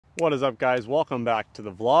What is up, guys? Welcome back to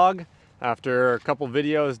the vlog. After a couple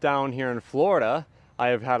videos down here in Florida, I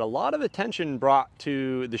have had a lot of attention brought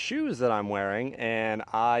to the shoes that I'm wearing, and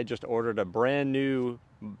I just ordered a brand new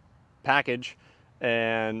package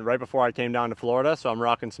and right before I came down to Florida, so I'm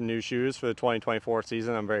rocking some new shoes for the 2024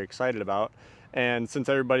 season I'm very excited about. And since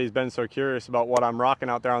everybody's been so curious about what I'm rocking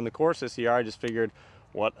out there on the course this year, I just figured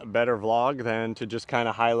what a better vlog than to just kind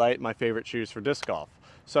of highlight my favorite shoes for disc golf.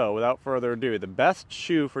 So without further ado, the best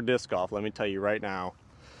shoe for disc golf, let me tell you right now.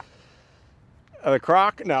 The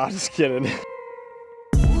Croc? No, I'm just kidding.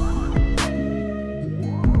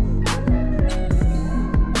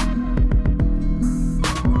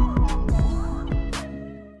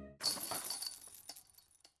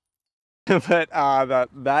 But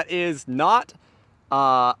that is not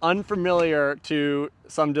unfamiliar to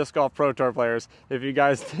some disc golf pro tour players. If you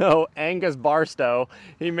guys know Angus Barstow,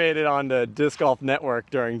 he made it on the Disc Golf Network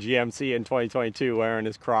during GMC in 2022 wearing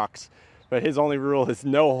his Crocs. But his only rule is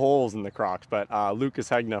no holes in the Crocs. But Lucas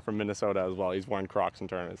Hegna from Minnesota as well, he's worn Crocs in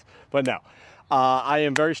tournaments. But no, I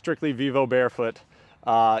am very strictly Vivo barefoot.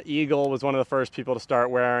 Eagle was one of the first people to start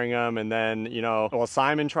wearing them, and then, you know, well,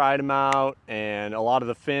 Simon tried them out and a lot of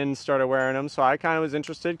the Finns started wearing them, so I kind of was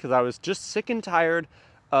interested because I was just sick and tired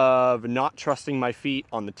of not trusting my feet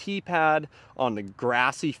on the tee pad, on the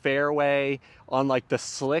grassy fairway, on like the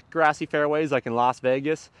slick grassy fairways like in Las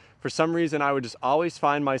Vegas. For some reason I would just always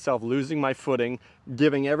find myself losing my footing,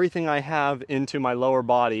 giving everything I have into my lower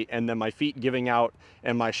body, and then my feet giving out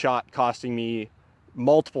and my shot costing me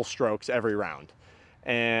multiple strokes every round.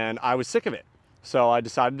 And I was sick of it. So I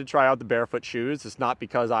decided to try out the barefoot shoes. It's not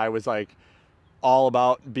because I was like all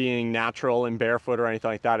about being natural and barefoot or anything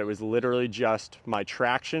like that. It was literally just my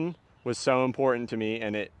traction was so important to me,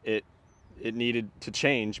 and it needed to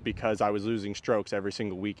change because I was losing strokes every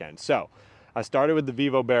single weekend. So I started with the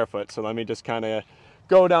Vivo barefoot. So let me just kind of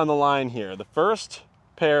go down the line here. The first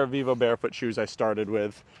pair of Vivo barefoot shoes I started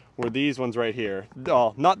with were these ones right here.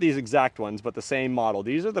 Oh, not these exact ones, but the same model.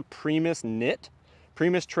 These are the Primus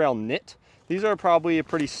Trail Knit. These are probably a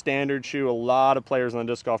pretty standard shoe. A lot of players on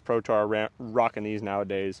the Disc Golf Pro Tour are rocking these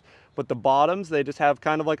nowadays. But the bottoms, they just have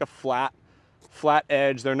kind of like a flat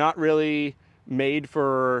edge. They're not really made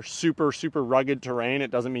for super rugged terrain.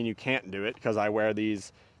 It doesn't mean you can't do it, because I wear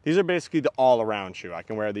these. These are basically the all-around shoe. I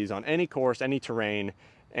can wear these on any course, any terrain,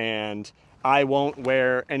 and I won't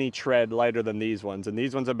wear any tread lighter than these ones. And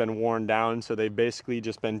these ones have been worn down, so they've basically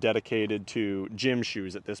just been dedicated to gym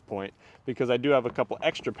shoes at this point, because I do have a couple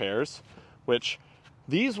extra pairs, which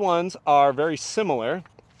these ones are very similar.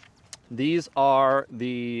 These are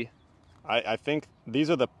the, I think these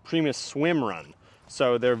are the Primus Swim Run.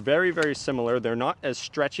 So they're very similar. They're not as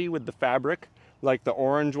stretchy with the fabric like the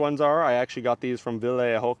orange ones are. I actually got these from Ville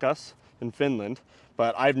Ahokas in Finland.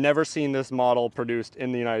 But I've never seen this model produced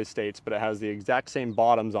in the United States, but it has the exact same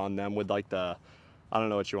bottoms on them with like the, I don't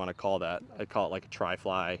know what you want to call that. I call it like a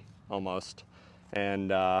tri-fly almost. And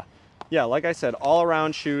yeah, like I said, all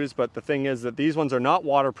around shoes, but the thing is that these ones are not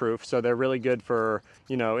waterproof, so they're really good for,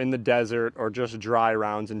 you know, in the desert or just dry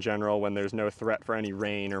rounds in general when there's no threat for any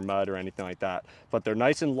rain or mud or anything like that. But they're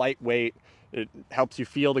nice and lightweight. It helps you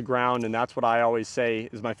feel the ground, and that's what I always say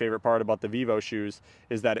is my favorite part about the Vivo shoes,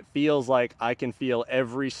 is that it feels like I can feel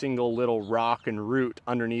every single little rock and root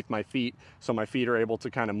underneath my feet, so my feet are able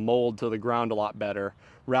to kind of mold to the ground a lot better,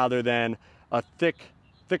 rather than a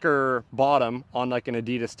thicker bottom on like an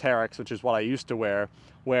Adidas Terex, which is what I used to wear,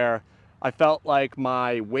 where I felt like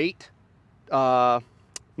my weight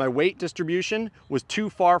distribution was too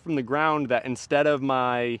far from the ground, that instead of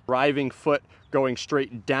my driving foot going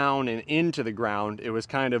straight down and into the ground, it was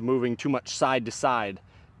kind of moving too much side to side,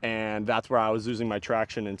 and that's where I was losing my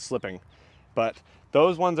traction and slipping. But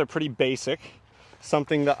those ones are pretty basic.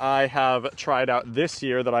 Something that I have tried out this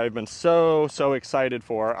year that I've been so excited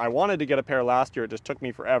for. I wanted to get a pair last year, it just took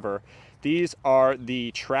me forever. These are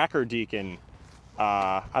the Tracker Deacon.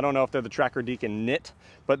 I don't know if they're the Tracker Deacon Knit,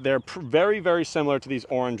 but they're very similar to these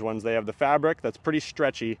orange ones. They have the fabric that's pretty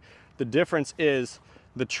stretchy. The difference is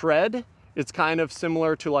the tread. It's kind of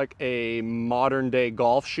similar to like a modern day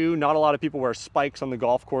golf shoe. Not a lot of people wear spikes on the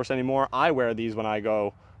golf course anymore. I wear these when I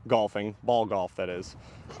go golfing, ball golf that is.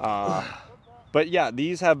 But yeah,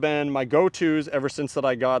 these have been my go-tos ever since that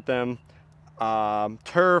I got them.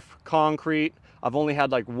 Turf, concrete. I've only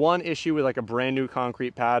had like one issue with like a brand new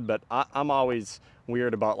concrete pad, but I'm always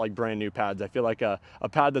weird about like brand new pads. I feel like a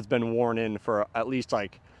pad that's been worn in for at least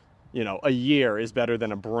like, you know, a year is better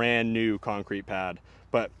than a brand new concrete pad.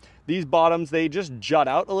 But these bottoms, they just jut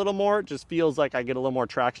out a little more. It just feels like I get a little more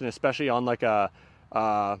traction, especially on like a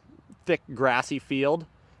thick grassy field.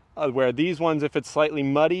 where these ones, if it's slightly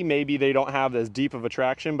muddy, maybe they don't have as deep of a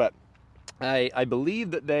traction, but I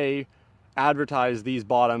believe that they advertise these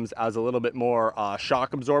bottoms as a little bit more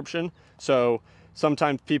shock absorption. So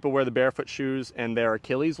sometimes people wear the barefoot shoes and their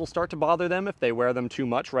Achilles will start to bother them if they wear them too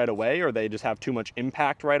much right away, or they just have too much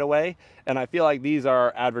impact right away. And I feel like these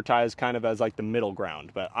are advertised kind of as like the middle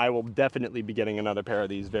ground, but I will definitely be getting another pair of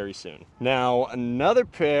these very soon. Now, another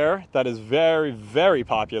pair that is very, very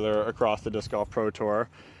popular across the Disc Golf Pro Tour.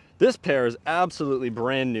 This pair is absolutely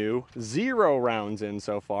brand new, 0 rounds in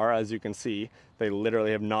so far, as you can see. They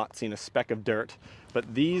literally have not seen a speck of dirt,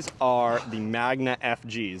 but these are the Magna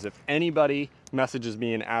FGs. If anybody messages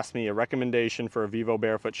me and asks me a recommendation for a Vivo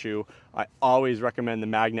barefoot shoe, I always recommend the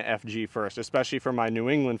Magna FG first, especially for my New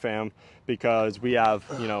England fam, because we have,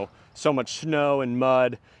 you know, so much snow and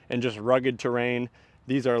mud and just rugged terrain.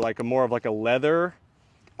 These are like more of like a leather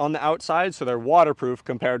on the outside, so they're waterproof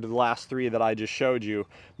compared to the last 3 that I just showed you,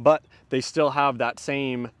 but they still have that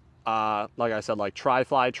same like I said, like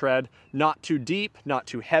tri-fly tread, not too deep, not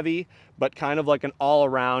too heavy, but kind of like an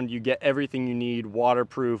all-around, you get everything you need,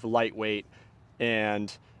 waterproof, lightweight,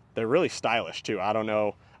 and they're really stylish too. I don't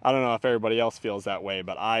know if everybody else feels that way,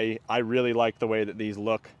 but I really like the way that these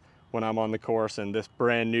look when I'm on the course, and this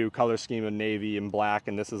brand new color scheme of navy and black,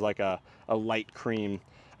 and this is like a light cream.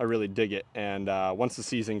 I really dig it, and once the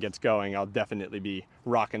season gets going, I'll definitely be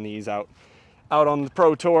rocking these out on the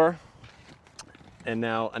Pro Tour. And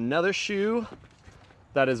now another shoe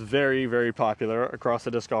that is very, very popular across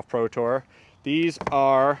the Disc Golf Pro Tour. These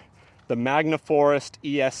are the Magna Forest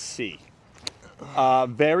ESC.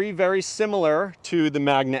 Very, very similar to the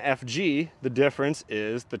Magna FG. The difference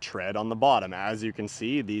is the tread on the bottom. As you can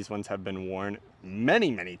see, these ones have been worn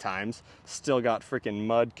many, many times. Still got freaking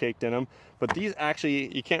mud caked in them. But these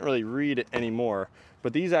actually, you can't really read it anymore,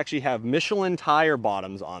 but these actually have Michelin tire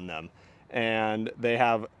bottoms on them. And they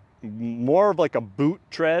have more of like a boot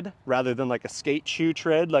tread rather than like a skate shoe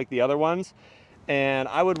tread like the other ones. And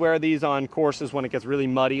I would wear these on courses when it gets really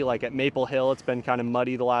muddy, like at Maple Hill. It's been kind of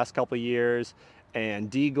muddy the last couple of years.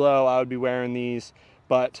 And D-Glow, I would be wearing these.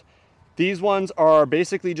 But these ones are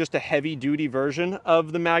basically just a heavy duty version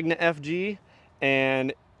of the Magna FG.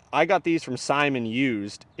 And I got these from Simon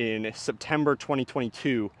used in September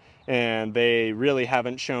 2022. And they really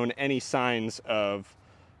haven't shown any signs of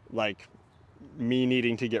like me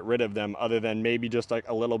needing to get rid of them, other than maybe just like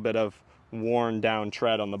a little bit of worn down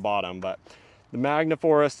tread on the bottom. But the Magna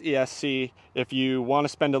Forest ESC, if you want to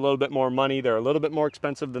spend a little bit more money, they're a little bit more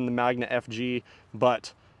expensive than the Magna FG,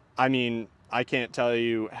 but I mean, I can't tell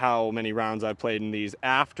you how many rounds I've played in these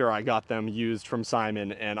after I got them used from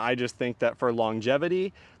Simon, and I just think that for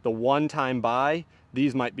longevity, the one-time buy,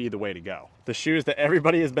 these might be the way to go. The shoes that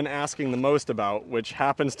everybody has been asking the most about, which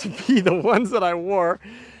happens to be the ones that I wore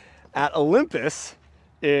at Olympus,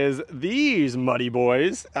 is these muddy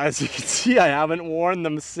boys. As you can see, I haven't worn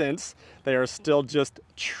them since. They are still just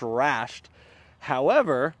trashed.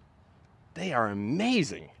 However, they are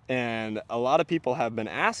amazing. And a lot of people have been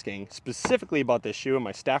asking specifically about this shoe in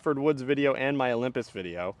my Stafford Woods video and my Olympus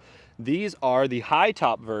video. These are the high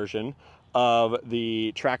top version of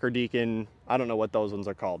the Tracker Deacon. I don't know what those ones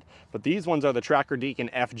are called, but these ones are the Tracker Deacon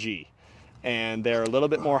FG. And they're a little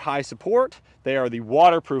bit more high support. They are the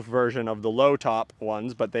waterproof version of the low top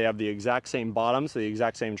ones, but they have the exact same bottoms, the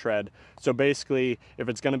exact same tread. So basically, if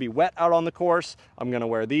it's gonna be wet out on the course, I'm gonna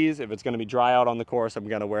wear these. If it's gonna be dry out on the course, I'm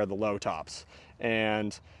gonna wear the low tops.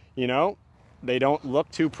 And you know, they don't look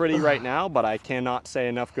too pretty right now, but I cannot say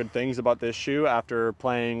enough good things about this shoe after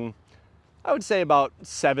playing, I would say about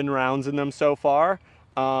 7 rounds in them so far.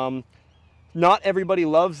 Not everybody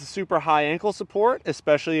loves the super high ankle support,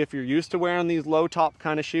 especially if you're used to wearing these low top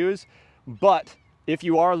kind of shoes. But if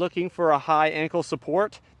you are looking for a high ankle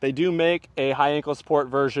support, they do make a high ankle support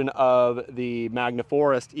version of the Magna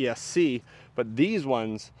Forest ESC. But these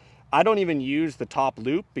ones, I don't even use the top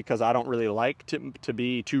loop because I don't really like to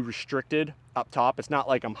be too restricted up top. It's not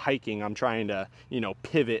like I'm hiking. I'm trying to, you know,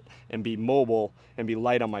 pivot and be mobile and be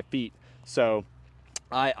light on my feet. So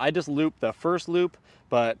I just loop the first loop,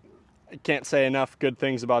 but I can't say enough good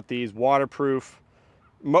things about these. Waterproof,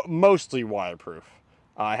 mostly waterproof.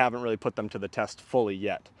 I haven't really put them to the test fully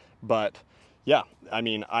yet, but yeah, I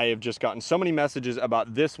mean, I have just gotten so many messages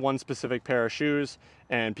about this one specific pair of shoes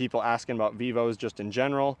and people asking about Vivos just in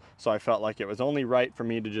general. So I felt like it was only right for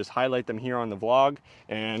me to just highlight them here on the vlog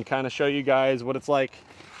and kind of show you guys what it's like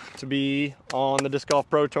to be on the Disc Golf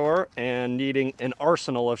Pro Tour and needing an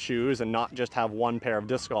arsenal of shoes and not just have one pair of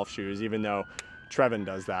disc golf shoes, even though Trevin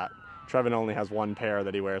does that. Trevin only has one pair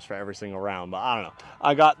that he wears for every single round, but I don't know.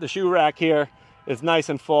 I got the shoe rack here it's nice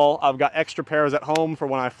and full. I've got extra pairs at home for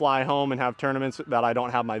when I fly home and have tournaments that I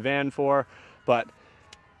don't have my van for. But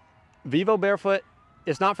Vivo Barefoot,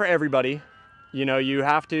 it's not for everybody. You know, you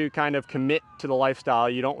have to kind of commit to the lifestyle.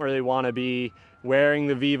 You don't really want to be wearing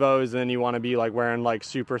the Vivos and you want to be like wearing like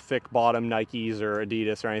super thick bottom Nikes or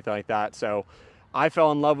Adidas or anything like that. So I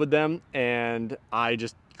fell in love with them and I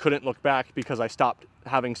just couldn't look back because I stopped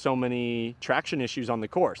having so many traction issues on the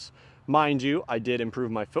course. Mind you, I did improve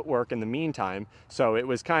my footwork in the meantime, so it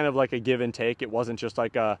was kind of like a give and take. It wasn't just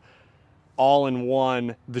like a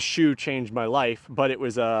all-in-one, the shoe changed my life, but it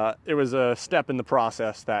was a step in the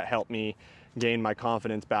process that helped me gain my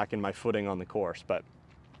confidence back in my footing on the course. But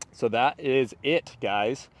so that is it,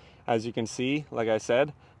 guys. As you can see, like I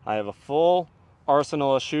said, I have a full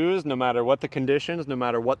arsenal of shoes. No matter what the conditions, no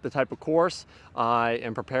matter what the type of course, I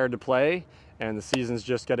am prepared to play, and the season's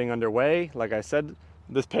just getting underway. Like I said,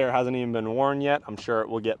 this pair hasn't even been worn yet. I'm sure it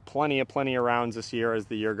will get plenty of rounds this year as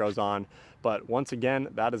the year goes on. But once again,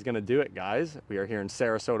 that is going to do it, guys. We are here in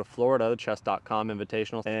Sarasota, Florida, the Chess.com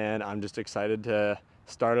Invitational, and I'm just excited to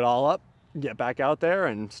start it all up, get back out there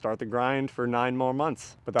and start the grind for 9 more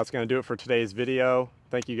months. But that's going to do it for today's video.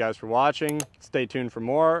 Thank you guys for watching. Stay tuned for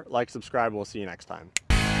more. Like, subscribe. We'll see you next time.